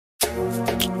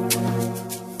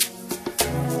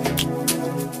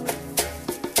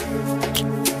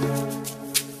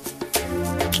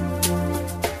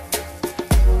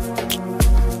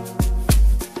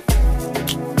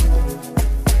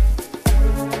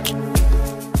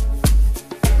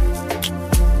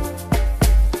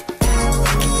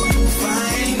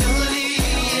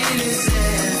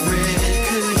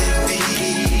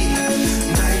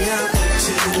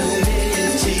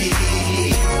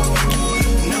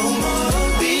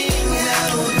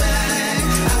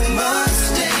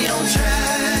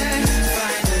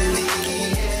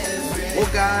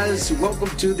guys, welcome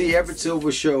to the Everett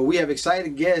Silver Show. We have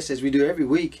exciting guests as we do every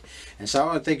week, and so I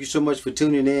want to thank you so much for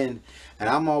tuning in, and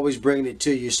I'm always bringing it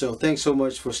to you, so thanks so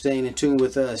much for staying in tune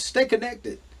with us. Stay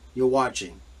connected. You're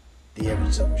watching the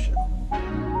Everett Silver Show.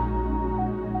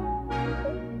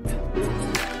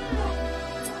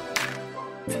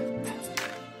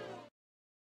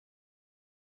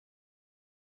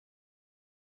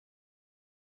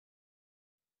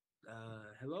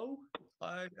 Hello?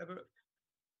 Hi, Everett.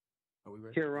 Are we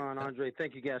ready? Kieron, Andre,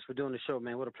 thank you guys for doing the show,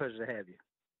 man. What a pleasure to have you.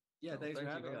 Yeah, thanks for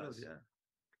having us. Yeah.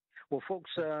 Well,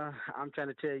 folks, I'm trying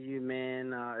to tell you,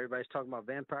 man, everybody's talking about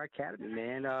Vampire Academy,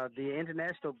 man. The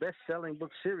international best-selling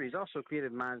book series, also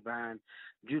creative minds behind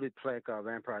Julie Plec,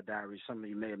 Vampire Diaries. Some of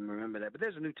you may remember that. But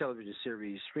there's a new television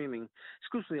series streaming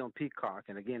exclusively on Peacock,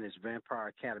 and again, it's Vampire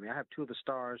Academy. I have two of the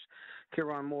stars,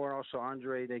 Kieron Moore, also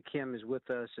Andre De Kim is with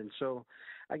us. And so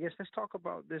I guess let's talk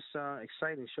about this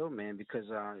exciting show, man, because,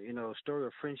 story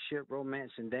of friendship,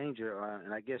 romance, and danger.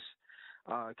 And I guess,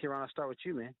 Kieron, I'll start with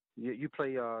you, man. You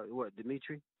play what,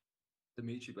 Dimitri?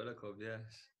 Dimitri Belikov, yes.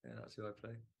 Yeah, that's who I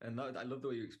play. And I love the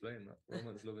way you explain that.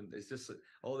 Romance, love, and it's just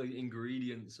all the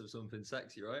ingredients of something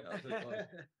sexy, right? That's what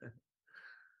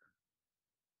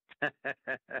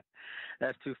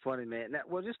That's too funny, man. Now,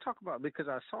 well, just talk about, because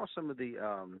I saw some of the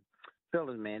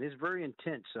fellas, man. It's very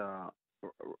intense.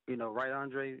 Right,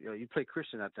 Andre? You play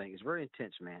Christian, I think. It's very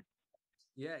intense, man.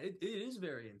 Yeah, it is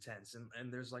very intense,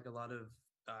 and there's like a lot of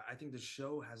I think the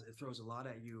show it throws a lot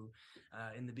at you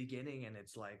in the beginning, and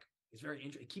it's like it's very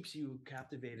it keeps you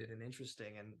captivated and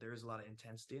interesting, and there's a lot of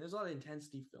intensity, and there's a lot of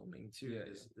intensity filming too.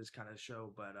 This kind of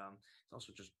show, but it's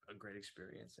also just a great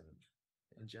experience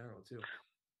in general too.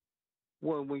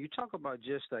 Well, when you talk about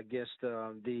just, I guess,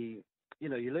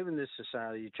 you live in this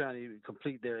society, you're trying to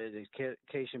complete their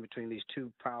education between these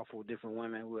two powerful different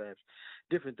women who have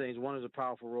different things. One is a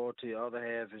powerful royalty, the other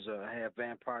half is a half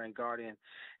vampire and guardian.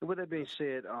 And with that being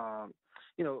said,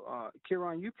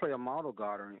 Kieron, you play a model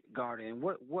guardian.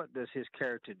 What does his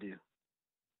character do?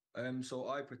 So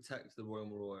I protect the Royal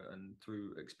Marauder, and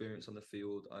through experience on the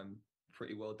field, I'm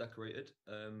pretty well decorated.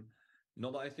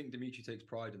 Not that I think Dimitri takes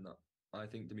pride in that. I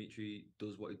think Dimitri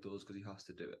does what he does because he has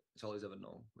to do it. It's all he's ever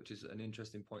known, which is an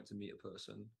interesting point to meet a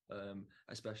person,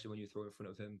 especially when you throw in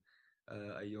front of him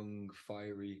a young,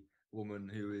 fiery woman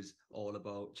who is all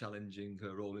about challenging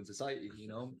her role in society,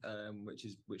 which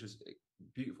was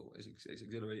beautiful. It's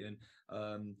exhilarating.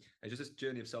 It's just this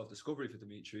journey of self-discovery for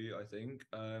Dimitri, I think.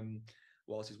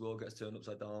 Whilst his world gets turned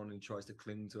upside down and he tries to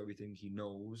cling to everything he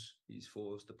knows, he's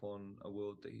forced upon a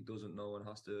world that he doesn't know and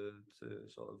has to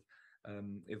sort of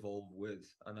evolve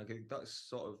with. And I think that's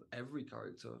sort of every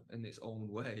character in its own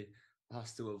way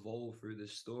has to evolve through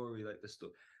this story. Like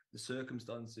the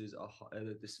circumstances are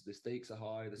the stakes are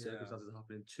high, the circumstances are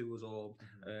happening to us all.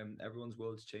 Everyone's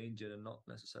world's changing, and not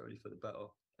necessarily for the better.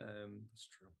 That's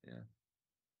true. Yeah.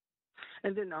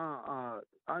 And then,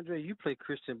 Andre, you play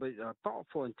Christian, but a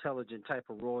thoughtful, intelligent type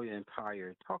of royal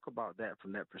empire. Talk about that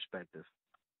from that perspective.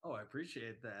 Oh, I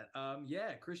appreciate that.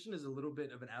 Christian is a little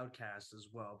bit of an outcast as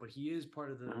well, but he is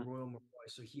part of the Royal Marauder,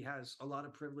 so he has a lot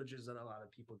of privileges that a lot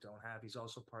of people don't have. He's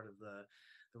also part of the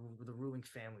ruling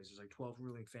families. There's like 12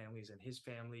 ruling families, and his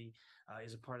family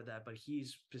is a part of that, but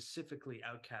he's specifically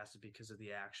outcasted because of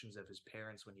the actions of his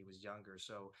parents when he was younger.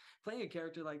 So playing a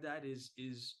character like that is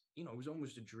it was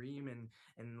almost a dream,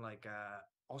 and like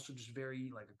also just very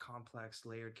like a complex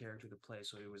layered character to play.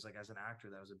 So it was like, as an actor,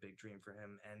 that was a big dream for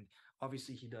him. And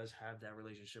obviously he does have that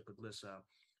relationship with Lissa.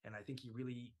 And I think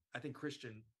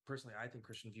Christian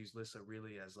views Lissa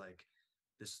really as like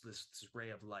this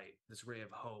ray of light, this ray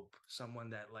of hope, someone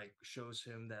that like shows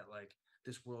him that like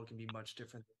this world can be much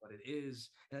different than what it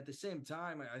is. And at the same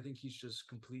time, I think he's just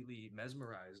completely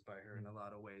mesmerized by her in a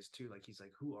lot of ways too. Like, he's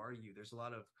like, who are you? There's a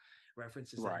lot of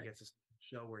references that he gets to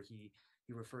show where he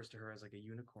refers to her as like a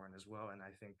unicorn as well. And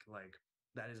I think like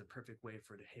that is a perfect way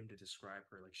for him to describe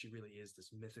her. Like, she really is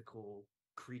this mythical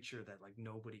creature that like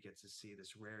nobody gets to see,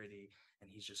 this rarity,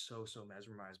 and he's just so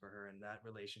mesmerized by her. And that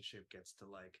relationship gets to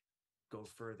like go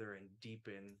further and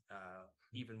deepen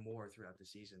even more throughout the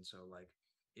season. So like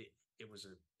it was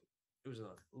a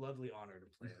lovely honor to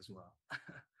play as well.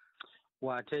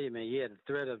 Well, I tell you, man, the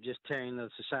threat of just tearing the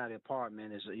society apart,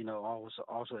 man, is,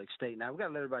 also at stake. Now, we got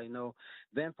to let everybody know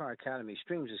Vampire Academy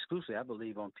streams exclusively, I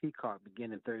believe, on Peacock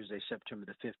beginning Thursday, September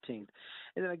the 15th.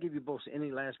 And then I give you both any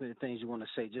last-minute things you want to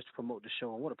say just to promote the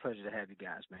show. And what a pleasure to have you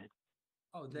guys, man.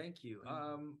 Oh, thank you.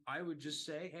 I would just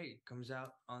say, hey, it comes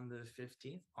out on the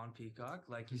 15th on Peacock,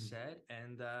 like you said,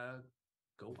 and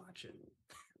go watch it.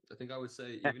 I think I would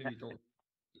say, even if you don't,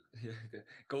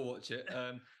 go watch it.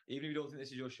 Even if you don't think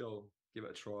this is your show, give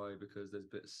it a try because there's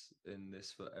bits in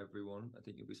this for everyone. I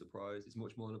think you'll be surprised. It's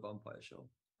much more than a vampire show.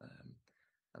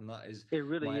 And that is It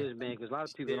really my is, man, because a lot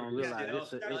of people don't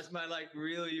mysterious, realize that's my like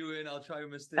reel you in. I'll try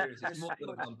mysterious. It's more than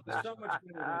a vampire So show. much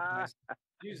better than nice.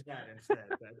 Use that instead.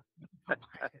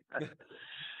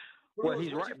 Well,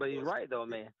 he's right, but he's right though,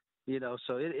 man. You know,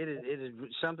 so it is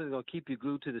something that's gonna keep you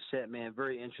glued to the set, man.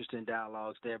 Very interesting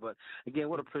dialogues there. But again,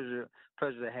 what a pleasure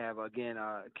to have again,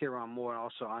 Kieron Moore and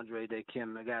also Andre Day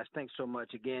Kim. Guys, thanks so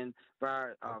much again.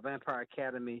 Vampire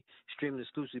Academy streaming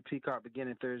exclusively Peacock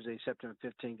beginning Thursday, September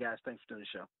 15th. Guys, thanks for doing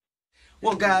the show.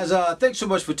 Well, guys, thanks so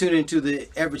much for tuning into the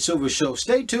Everett Silver Show.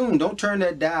 Stay tuned. Don't turn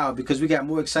that dial because we got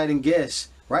more exciting guests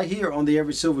right here on the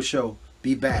Everett Silver Show.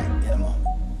 Be back in a moment.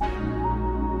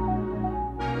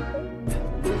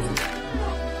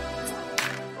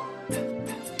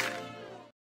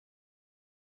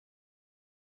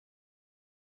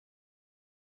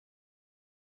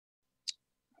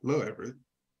 Hello, Everett.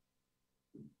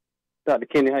 Dr.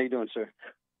 Kendi, how you doing, sir?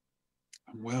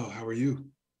 I'm well. How are you?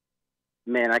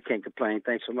 Man, I can't complain.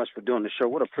 Thanks so much for doing the show.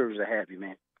 What a privilege to have you,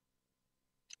 man.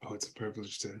 Oh, it's a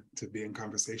privilege to be in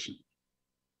conversation.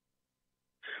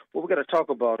 Well, we got to talk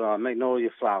about Magnolia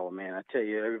Flower, man. I tell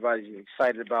you, everybody's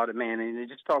excited about it, man. And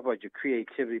just talk about your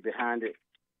creativity behind it,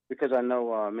 because I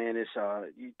know, man, it's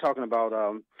you're talking about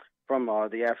from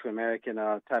the African American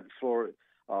type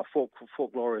of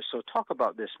folklore. So talk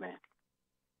about this, man.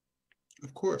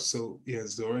 Of course. So, yeah,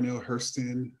 Zora Neale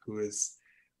Hurston, who is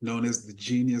known as the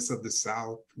genius of the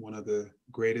South, one of the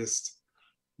greatest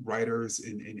writers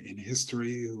in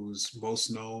history, who's most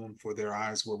known for Their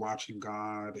Eyes Were Watching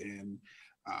God and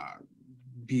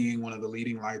being one of the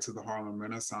leading lights of the Harlem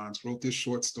Renaissance, wrote this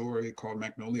short story called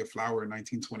Magnolia Flower in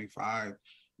 1925.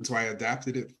 And so I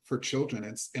adapted it for children.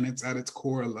 And it's at its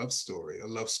core a love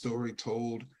story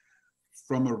told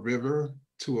from a river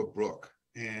to a brook.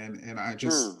 And I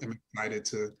just am excited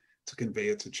to convey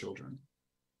it to children.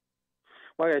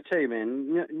 Well, I gotta tell you,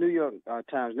 man, New York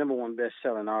Times #1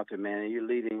 best-selling author, man, and you're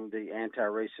leading the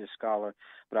anti-racist scholar.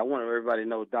 But I want everybody to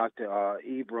know Dr.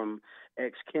 Ibram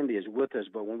X. Kendi is with us.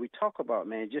 But when we talk about,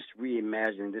 man, just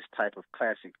reimagining this type of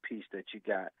classic piece that you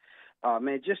got,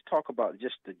 man, just talk about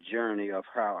just the journey of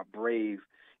how brave,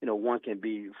 one can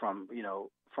be from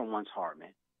one's heart,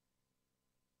 man.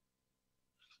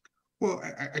 Well,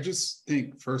 I just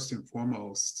think first and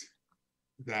foremost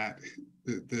that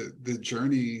the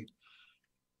journey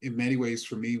in many ways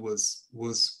for me was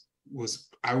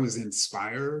I was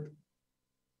inspired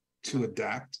to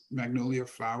adapt Magnolia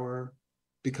Flower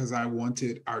because I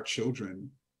wanted our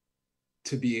children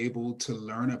to be able to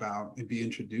learn about and be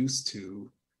introduced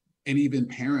to, and even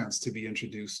parents to be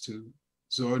introduced to,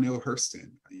 Zora Neale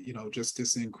Hurston, just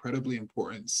this incredibly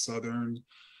important Southern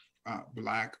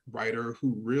Black writer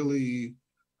who really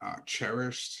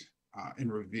cherished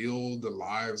and revealed the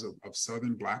lives of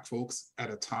Southern Black folks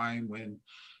at a time when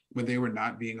they were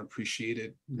not being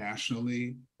appreciated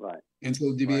nationally. Right. And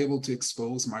so to be able to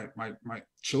expose my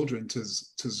children to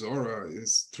Zora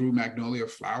is through Magnolia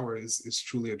Flower is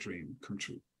truly a dream come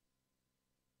true.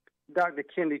 Dr.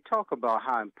 Kendi, talk about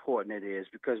how important it is,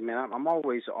 because, man, I'm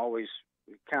always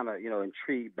kind of,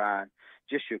 intrigued by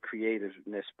just your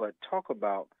creativeness. But talk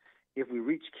about, if we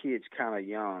reach kids kind of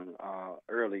young,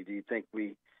 early, do you think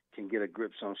we can get a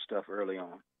grip on stuff early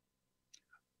on?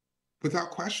 Without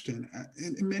question.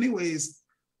 In many ways,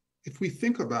 if we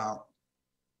think about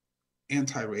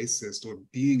anti-racist or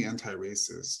being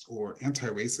anti-racist or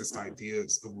anti-racist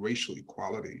ideas of racial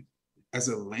equality as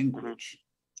a language,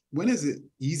 when is it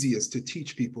easiest to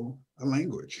teach people a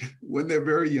language? When they're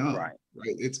very young, right?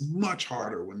 It's much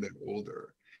harder when they're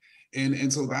older.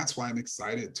 And so that's why I'm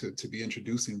excited to be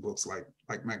introducing books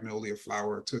like Magnolia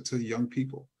Flower to young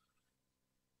people.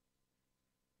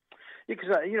 Because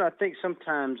I think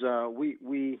sometimes I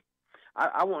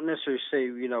won't necessarily say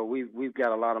we've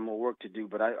got a lot of more work to do,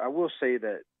 but I will say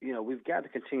that we've got to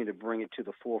continue to bring it to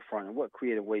the forefront. And what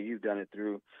creative way you've done it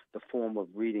through the form of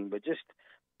reading, but just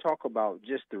talk about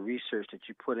just the research that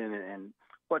you put in it and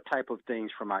what type of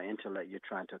things from our intellect you're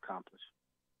trying to accomplish.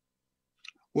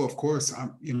 Well, of course,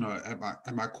 I'm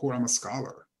at my core I'm a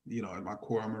scholar. At my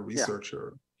core I'm a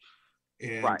researcher.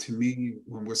 And to me,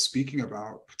 when we're speaking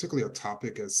about particularly a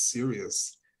topic as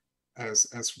serious as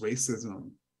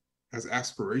racism, as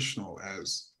aspirational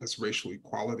as racial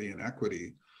equality and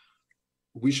equity,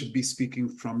 we should be speaking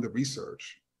from the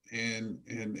research.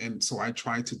 And so I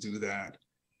try to do that,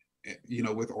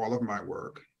 with all of my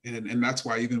work. And that's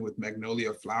why even with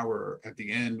Magnolia Flower, at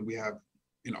the end, we have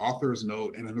an author's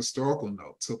note and an historical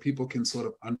note, so people can sort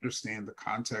of understand the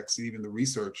context and even the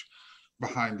research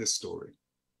behind this story.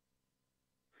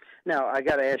 Now, I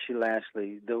got to ask you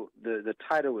lastly, the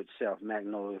title itself,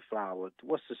 Magnolia Flower,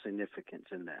 what's the significance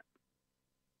in that?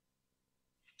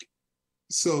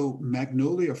 So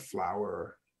Magnolia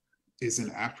Flower is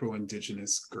an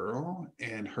Afro-Indigenous girl,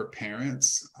 and her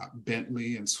parents,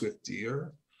 Bentley and Swift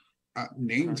Deer,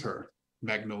 named her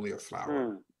Magnolia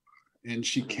Flower. And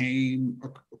she came,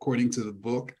 according to the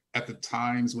book, at the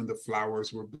times when the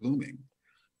flowers were blooming.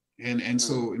 And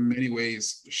so in many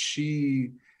ways, she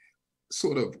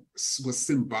sort of was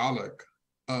symbolic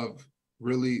of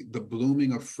really the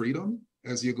blooming of freedom,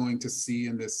 as you're going to see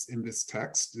in this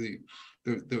text.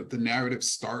 The narrative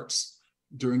starts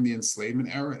during the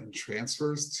enslavement era and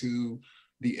transfers to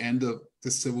the end of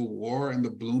the Civil War and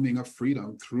the blooming of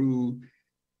freedom through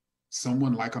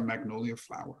someone like a magnolia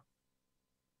flower.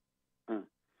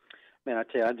 Man, I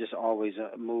tell you, I'm just always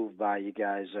moved by you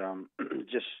guys.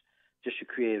 Just your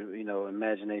creative,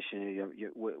 imagination,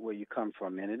 where you come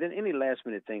from, man. And then any last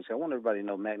minute things. I want everybody to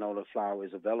know Magnolia Flower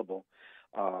is available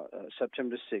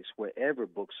September 6th wherever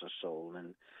books are sold.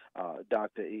 And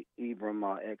Dr.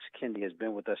 Ibram X Kendi has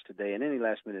been with us today. And any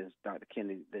last minute, Dr.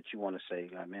 Kendi, that you want to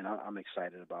say, man, I'm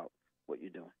excited about what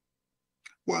you're doing.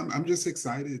 Well, I'm just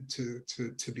excited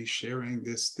to be sharing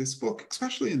this book,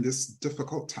 especially in this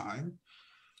difficult time.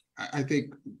 I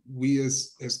think we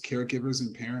as caregivers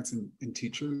and parents and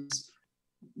teachers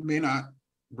may not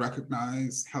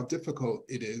recognize how difficult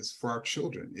it is for our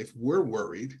children. If we're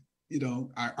worried,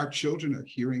 our children are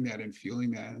hearing that and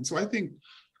feeling that. And so I think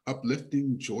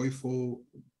uplifting, joyful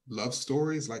love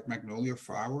stories like Magnolia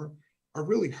Flower are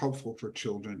really helpful for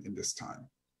children in this time.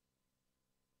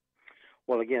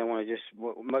 Well, again, I want to just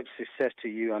much success to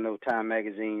you. I know Time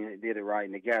Magazine did it right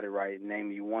and they got it right,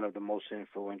 naming you one of the most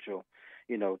influential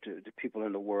to people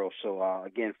in the world. So,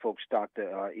 again, folks,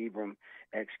 Dr. Ibram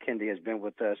X Kendi has been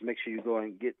with us. Make sure you go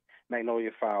and get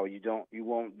Magnolia Flower. You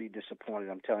won't be disappointed.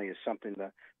 I'm telling you, it's something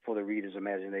for the reader's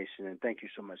imagination. And thank you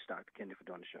so much, Dr. Kendi, for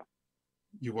doing the show.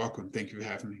 You're welcome. Thank you for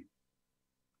having me.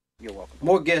 You're welcome.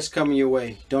 More guests coming your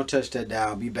way. Don't touch that dial.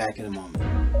 I'll be back in a moment.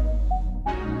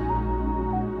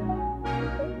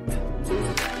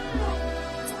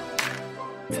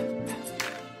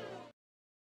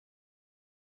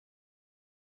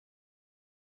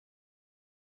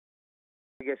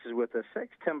 Guest is with us.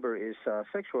 September is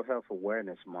Sexual Health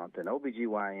Awareness Month, and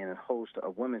OBGYN and host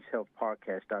of Women's Health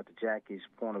Podcast, Dr. Jackie's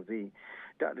Point of View.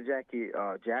 Dr.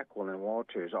 Jacqueline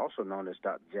Walters, also known as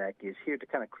Dr. Jackie, is here to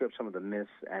kind of clear up some of the myths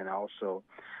and also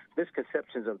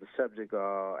misconceptions of the subject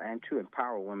and to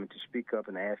empower women to speak up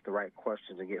and ask the right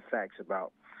questions and get facts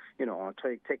about, on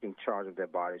taking charge of their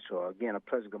body. So, again, a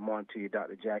pleasant good morning to you,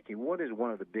 Dr. Jackie. What is one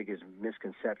of the biggest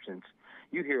misconceptions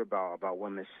you hear about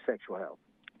women's sexual health?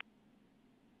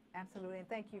 Absolutely, and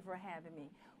thank you for having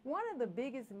me. One of the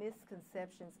biggest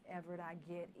misconceptions, Everett, I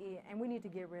get, and we need to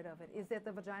get rid of it, is that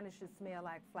the vagina should smell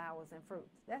like flowers and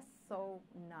fruits. That's so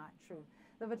not true.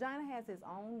 The vagina has its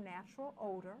own natural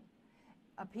odor.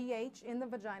 A pH in the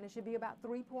vagina should be about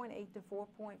 3.8 to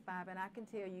 4.5, and I can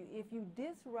tell you, if you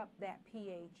disrupt that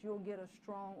pH, you'll get a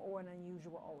strong or an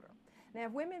unusual odor. Now,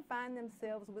 if women find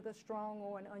themselves with a strong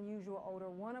or an unusual odor,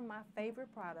 one of my favorite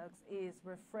products is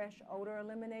Refresh Odor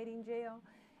Eliminating Gel.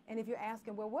 And if you're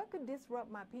asking, well, what could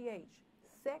disrupt my pH?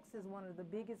 Sex is one of the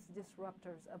biggest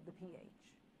disruptors of the pH.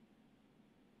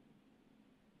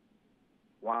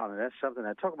 Wow, that's something.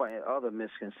 I talk about other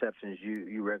misconceptions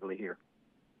you regularly hear.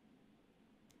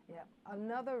 Yeah,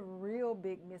 another real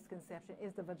big misconception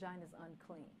is the vagina is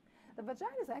unclean. The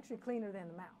vagina is actually cleaner than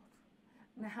the mouth.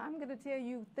 Now, I'm going to tell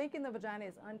you, thinking the vagina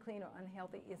is unclean or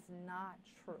unhealthy is not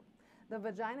true. The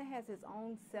vagina has its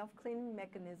own self-cleaning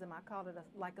mechanism. I call it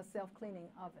like a self-cleaning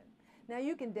oven. Now,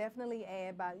 you can definitely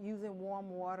add by using warm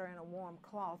water and a warm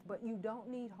cloth, but you don't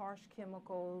need harsh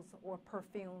chemicals or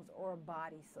perfumes or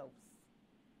body soaps.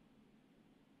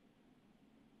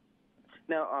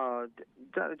 Now,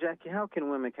 Dr. Jackie, how can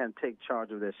women kind of take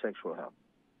charge of their sexual health?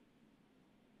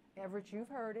 Everett, you've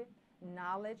heard it.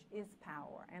 Knowledge is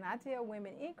power. And I tell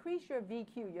women, increase your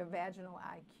VQ, your vaginal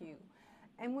IQ.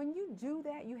 And when you do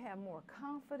that, you have more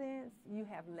confidence, you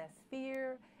have less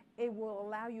fear. It will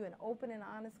allow you an open and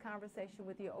honest conversation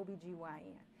with your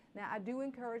OBGYN. Now, I do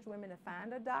encourage women to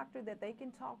find a doctor that they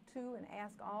can talk to and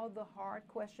ask all the hard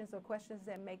questions or questions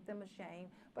that make them ashamed,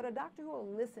 but a doctor who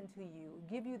will listen to you,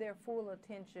 give you their full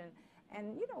attention.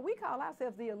 And, we call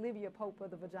ourselves the Olivia Pope of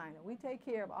the vagina. We take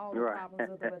care of all the problems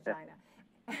of the vagina.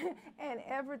 And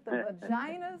Everett, the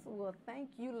vaginas will thank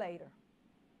you later.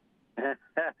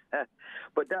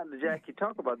 But Dr. Jackie,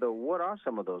 talk about what are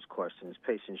some of those questions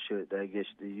patients should, I guess,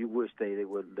 you wish they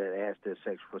would ask their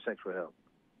for sexual health?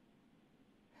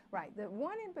 Right. The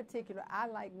one in particular I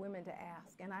like women to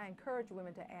ask, and I encourage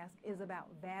women to ask, is about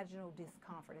vaginal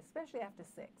discomfort, especially after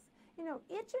sex. You know,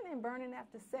 itching and burning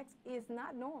after sex is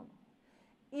not normal.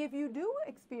 If you do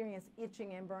experience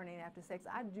itching and burning after sex,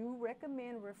 I do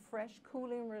recommend Refresh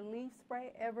Cooling Relief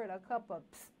Spray. Everett, a cup of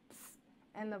pss, pss,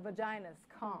 and the vagina's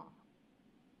calm.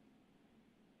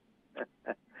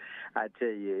 I tell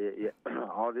you,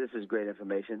 all this is great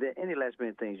information. There any last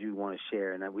minute things you want to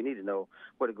share? And we need to know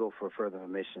where to go for further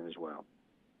information as well.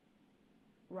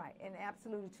 Right, and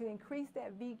absolutely. To increase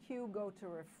that VQ, go to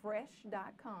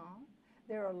refresh.com.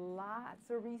 There are lots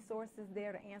of resources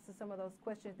there to answer some of those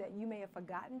questions that you may have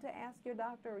forgotten to ask your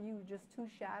doctor, or you were just too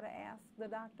shy to ask the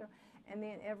doctor. And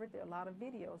then, Everett, there are a lot of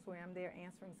videos where I'm there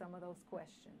answering some of those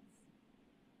questions.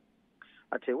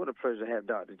 I tell you, what a pleasure to have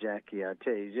Dr. Jackie. I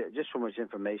tell you, just so much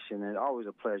information, and always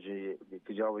a pleasure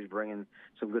because you're always bringing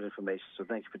some good information. So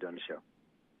thank you for doing the show.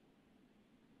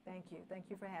 Thank you. Thank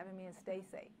you for having me, and stay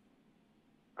safe.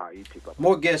 All right, you too. Bye-bye.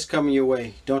 More guests coming your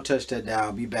way. Don't touch that dial.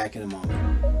 I'll be back in a moment.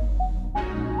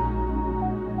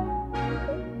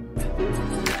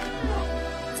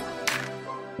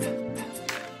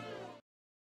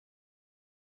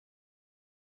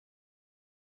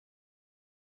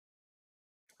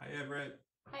 Hi, Everett.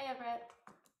 Hi, Everett.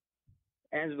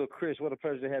 Angela, Chris, what a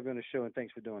pleasure to have you on the show, and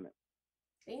thanks for doing it.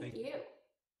 Thank you.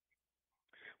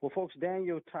 Well, folks,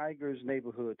 Daniel Tiger's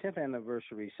Neighborhood 10th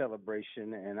anniversary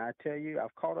celebration, and I tell you,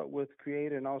 I've caught up with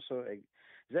creator and also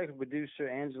executive producer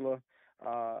Angela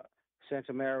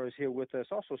Santomero is here with us.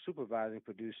 Also, supervising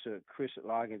producer Chris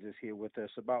Loggins is here with us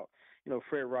about,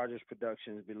 Fred Rogers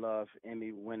Productions' beloved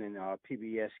Emmy-winning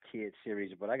PBS Kids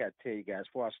series. But I got to tell you guys,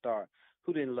 before I start,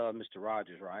 who didn't love Mr.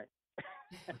 Rogers, right?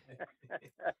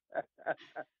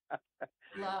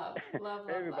 Love.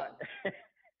 Everybody.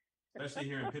 Especially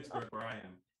here in Pittsburgh, where I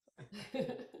am.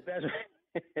 That's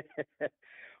right.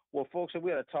 Well, folks,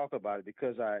 we got to talk about it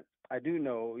because I do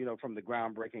know, from the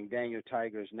groundbreaking Daniel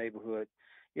Tiger's Neighborhood,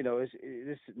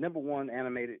 it's #1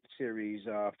 animated series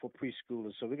for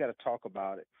preschoolers. So we got to talk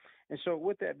about it. And so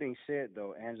with that being said,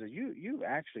 though, Angela, you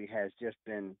actually has just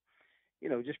been,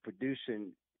 just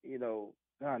producing,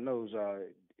 God knows,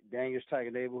 Daniel's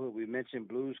Tiger Neighborhood. We mentioned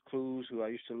Blue's Clues, who I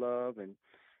used to love, and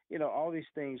all these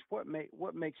things. What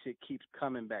makes it keep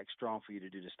coming back strong for you to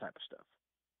do this type of stuff?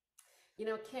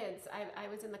 Kids. I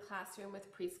was in the classroom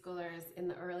with preschoolers in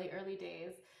the early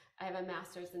days. I have a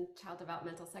master's in child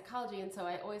developmental psychology, and so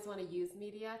I always want to use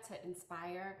media to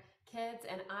inspire kids.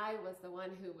 And I was the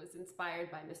one who was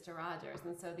inspired by Mr. Rogers,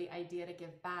 and so the idea to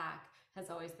give back has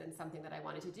always been something that I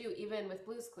wanted to do. Even with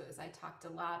Blue's Clues, I talked a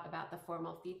lot about the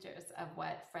formal features of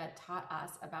what Fred taught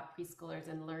us about preschoolers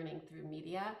and learning through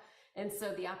media. And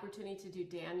so the opportunity to do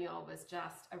Daniel was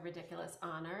just a ridiculous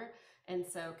honor. And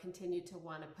so continue to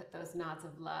want to put those nods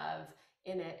of love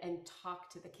in it and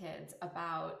talk to the kids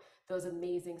about those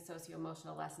amazing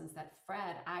socio-emotional lessons that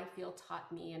Fred, I feel, taught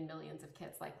me and millions of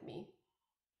kids like me.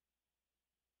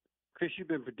 Chris, you've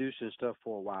been producing stuff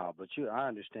for a while, but I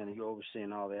understand that you're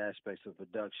overseeing all the aspects of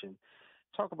production.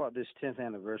 Talk about this 10th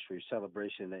anniversary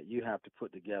celebration that you have to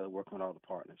put together working with all the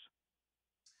partners.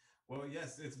 Well,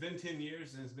 yes, it's been 10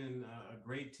 years, and it's been a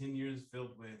great 10 years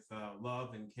filled with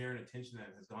love and care and attention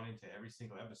that has gone into every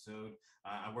single episode.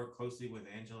 I work closely with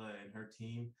Angela and her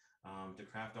team to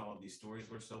craft all of these stories.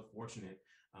 We're so fortunate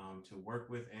to work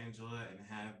with Angela and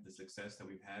have the success that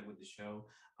we've had with the show.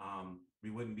 We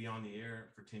wouldn't be on the air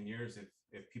for 10 years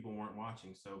if people weren't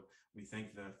watching. So we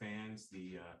thank the fans,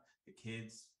 the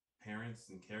kids, parents,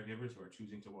 and caregivers who are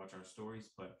choosing to watch our stories.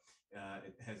 But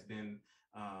it has been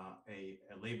a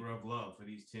labor of love for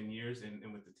these 10 years.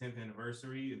 And with the 10th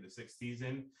anniversary and the 6th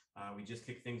season, we just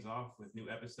kicked things off with new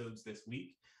episodes this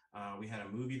week. We had a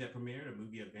movie that premiered, a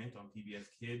movie event on PBS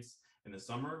Kids in the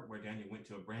summer, where Daniel went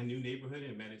to a brand new neighborhood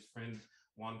and met his friend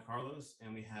Juan Carlos.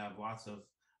 And we have lots of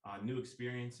new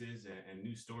experiences and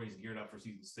new stories geared up for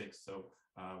season 6. So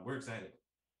we're excited.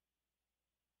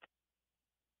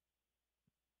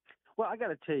 Well, I got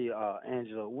to tell you,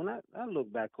 Angela, when I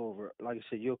look back over, like I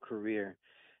said, your career,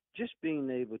 just being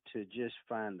able to just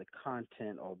find the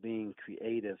content or being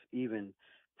creative, even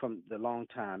from the long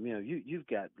time, you've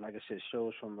got, like I said,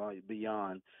 shows from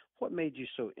beyond. What made you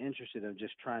so interested in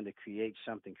just trying to create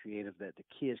something creative that the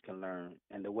kids can learn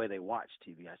and the way they watch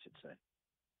TV, I should say?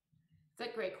 It's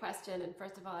a great question. And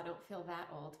first of all, I don't feel that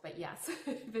old, but yes,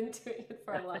 I've been doing it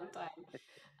for a long time.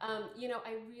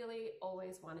 I really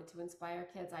always wanted to inspire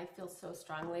kids. I feel so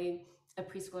strongly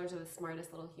preschoolers are the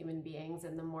smartest little human beings,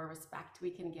 and the more respect we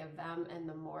can give them and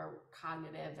the more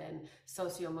cognitive and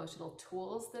socio-emotional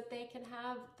tools that they can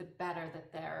have, the better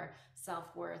that their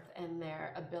self-worth and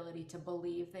their ability to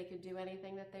believe they could do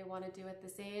anything that they want to do at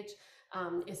this age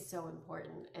is so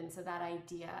important. And so that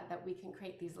idea that we can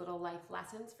create these little life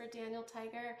lessons for Daniel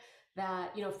Tiger,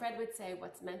 that, you know, Fred would say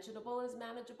what's mentionable is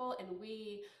manageable. And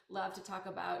we love to talk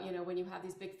about, you know, when you have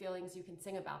these big feelings, you can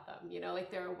sing about them, you know, like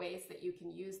there are ways that you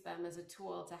can use them as a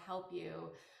tool to help you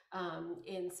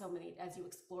in so many, as you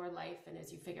explore life and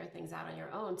as you figure things out on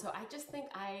your own. So I just think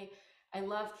I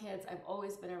love kids. I've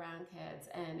always been around kids,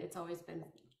 and it's always been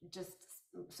just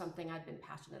something I've been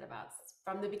passionate about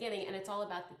from the beginning. And it's all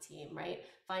about the team, right?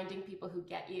 Finding people who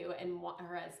get you and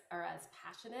are as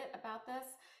passionate about this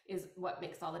is what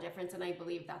makes all the difference. And I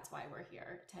believe that's why we're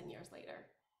here 10 years later.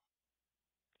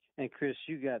 And Chris,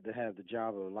 you got to have the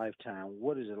job of a lifetime.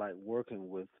 What is it like working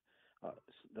with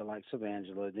the likes of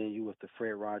Angela, then you with the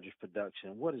Fred Rogers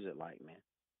production? What is it like, man?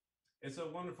 It's a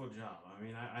wonderful job. I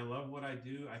mean, I love what I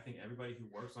do. I think everybody who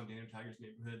works on Daniel Tiger's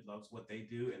Neighborhood loves what they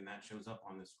do, and that shows up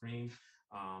on the screen.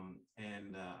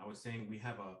 I was saying we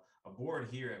have a board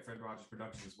here at Fred Rogers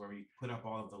Productions where we put up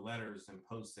all of the letters and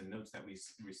posts and notes that we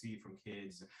receive from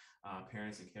kids,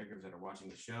 parents, and caregivers that are watching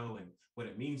the show, and what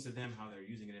it means to them, how they're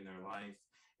using it in their life.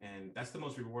 And that's the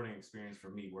most rewarding experience for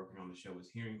me working on the show, is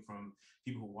hearing from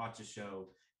people who watch the show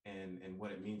and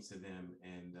what it means to them.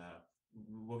 And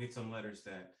we'll get some letters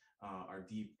that are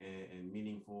deep and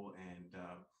meaningful. And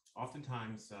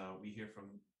oftentimes we hear from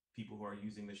people who are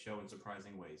using the show in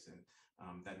surprising ways,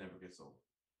 and that never gets old.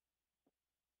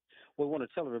 Well, I want to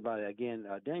tell everybody again,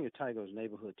 Daniel Tiger's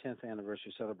Neighborhood 10th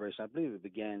Anniversary Celebration, I believe it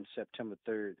began September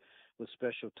 3rd with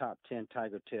special Top 10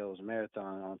 Tiger Tales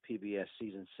Marathon on PBS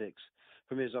Season 6.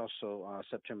 Premieres also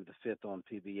September the 5th on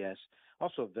PBS.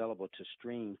 Also available to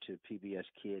stream to PBS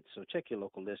Kids. So check your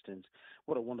local listings.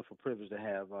 What a wonderful privilege to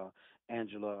have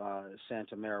Angela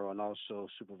Santomero and also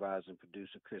supervising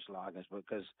producer Chris Loggins,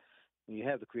 because when you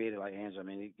have the creator like Angela, I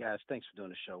mean, guys, thanks for doing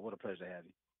the show. What a pleasure to have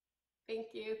you. Thank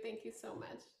you. Thank you so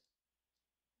much.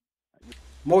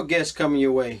 More guests coming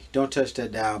your way. Don't touch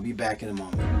that dial. I'll be back in a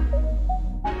moment.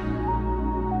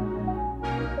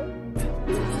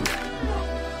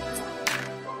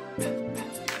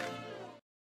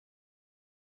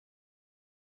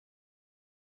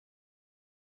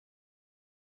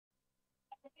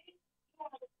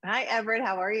 Hi, Everett.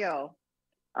 How are you?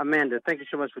 Amanda, thank you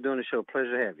so much for doing the show.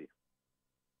 Pleasure to have you.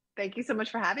 Thank you so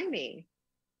much for having me.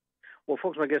 Well,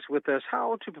 folks, my guest with us,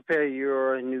 how to prepare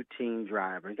your new teen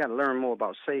driver. You got to learn more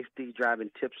about safety,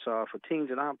 driving tips for teens,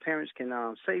 and how parents can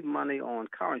save money on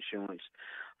car insurance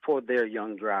for their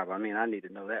young driver. I mean, I need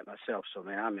to know that myself. So,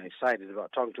 man, I'm excited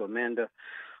about talking to Amanda.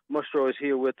 Mushro is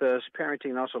here with us,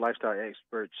 parenting and also lifestyle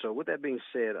expert. So with that being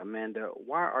said, Amanda,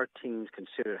 why are teens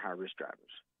considered high-risk drivers?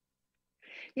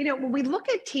 You know, when we look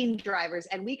at teen drivers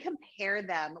and we compare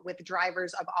them with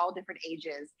drivers of all different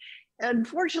ages,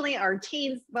 unfortunately, our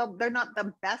teens, well, they're not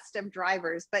the best of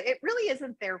drivers, but it really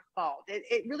isn't their fault.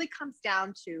 It really comes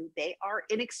down to they are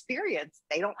inexperienced.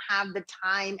 They don't have the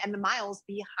time and the miles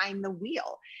behind the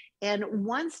wheel. And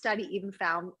one study even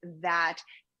found that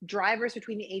drivers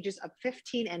between the ages of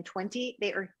 15 and 20,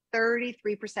 they are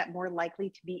 33% more likely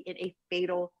to be in a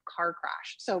fatal car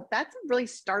crash. So that's a really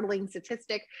startling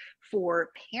statistic for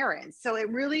parents. So it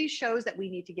really shows that we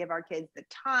need to give our kids the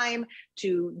time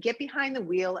to get behind the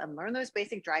wheel and learn those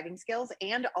basic driving skills,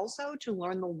 and also to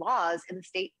learn the laws in the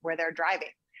state where they're driving.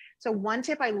 So one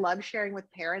tip I love sharing with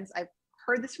parents, I've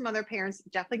heard this from other parents,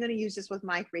 definitely going to use this with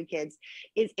my 3 kids,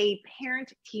 is a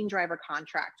parent teen driver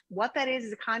contract. What that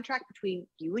is a contract between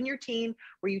you and your teen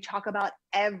where you talk about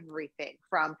everything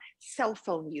from cell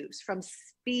phone use, from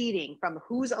speeding, from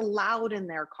who's allowed in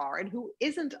their car and who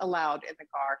isn't allowed in the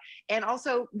car, and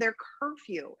also their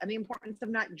curfew and the importance of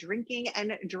not drinking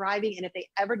and driving. And if they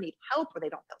ever need help or they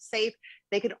don't feel safe,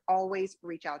 they could always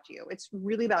reach out to you. It's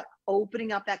really about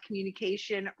opening up that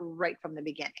communication right from the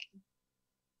beginning.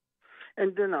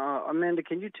 And then, Amanda,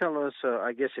 can you tell us,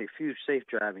 I guess, a few safe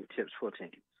driving tips for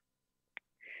teens?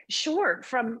 Sure,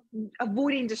 from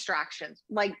avoiding distractions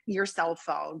like your cell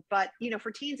phone. But, you know, for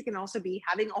teens, it can also be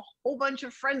having a whole bunch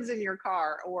of friends in your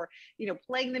car, or, you know,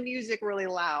 playing the music really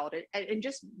loud and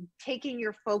just taking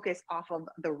your focus off of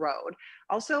the road.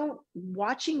 Also,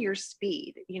 watching your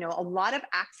speed. You know, a lot of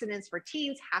accidents for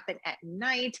teens happen at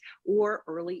night or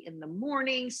early in the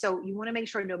morning. So you want to make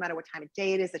sure no matter what time of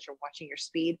day it is that you're watching your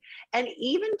speed, and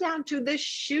even down to the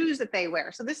shoes that they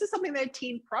wear. So this is something that a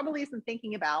teen probably isn't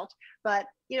thinking about, but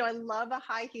You know, I love a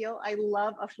high heel. I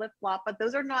love a flip flop, but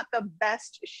those are not the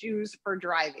best shoes for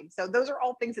driving. So those are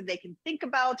all things that they can think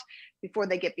about before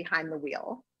they get behind the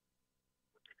wheel.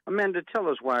 Amanda, tell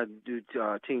us, why do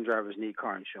teen drivers need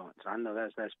car insurance? I know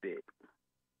that's big.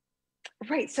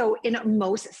 Right. So in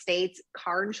most states,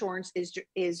 car insurance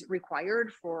is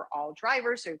required for all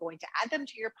drivers. So you're going to add them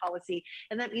to your policy.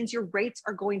 And that means your rates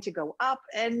are going to go up.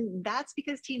 And that's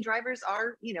because teen drivers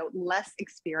are, you know, less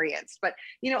experienced. But,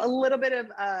 you know, a little bit of,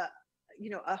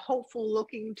 you know, a hopeful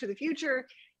looking to the future,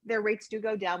 their rates do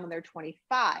go down when they're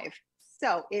 25.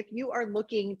 So if you are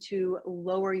looking to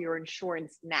lower your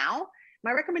insurance now,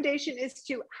 my recommendation is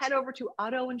to head over to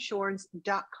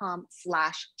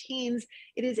autoinsurance.com/teens.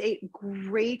 It is a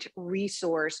great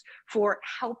resource for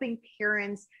helping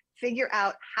parents figure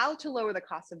out how to lower the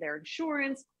cost of their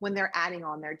insurance when they're adding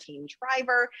on their teen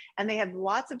driver. And they have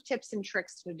lots of tips and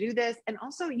tricks to do this. And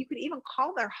also you could even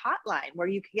call their hotline where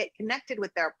you can get connected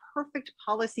with their perfect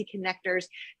policy connectors.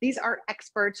 These are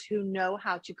experts who know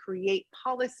how to create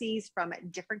policies from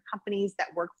different companies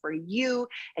that work for you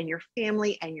and your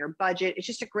family and your budget. It's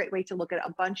just a great way to look at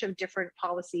a bunch of different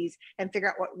policies and figure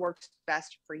out what works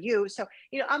best for you. So,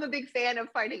 you know, I'm a big fan of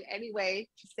finding any way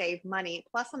to save money.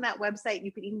 Plus on that website,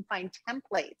 you can even find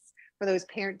templates for those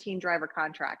parent-teen driver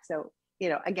contracts. So, you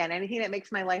know, again, anything that makes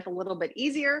my life a little bit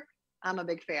easier, I'm a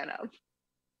big fan of.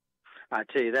 I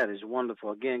tell you, that is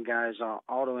wonderful. Again, guys,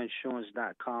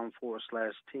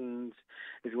 autoinsurance.com/teens.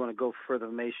 If you want to go for further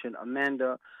information,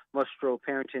 Amanda Mushro,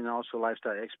 parenting and also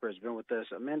lifestyle expert, has been with us.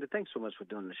 Amanda, thanks so much for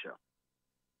doing the show.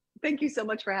 Thank you so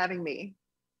much for having me.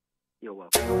 You're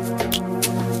welcome.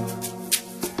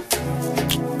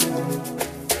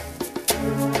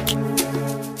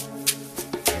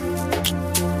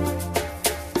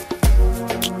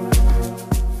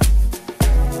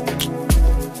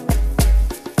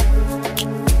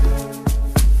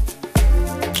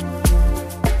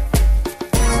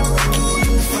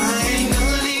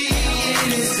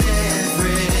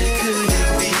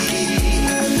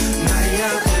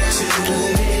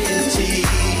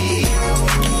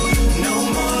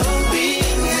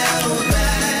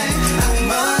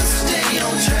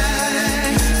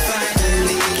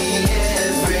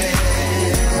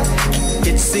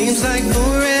 Seems like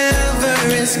forever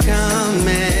is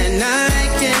coming. I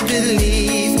can't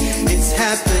believe it's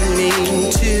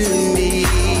happening to me.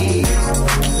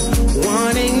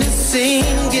 Wanting to sing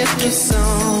it the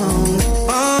song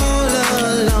all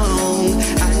along.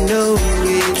 I know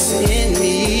it's in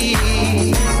me.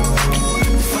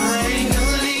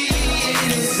 Finally,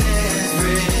 it is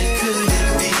Everett. Could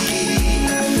it be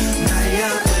my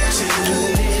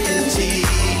opportunity?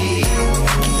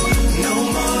 No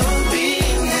more.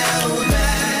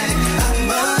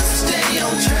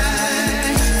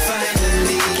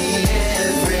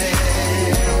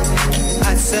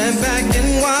 Sat back and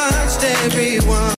watched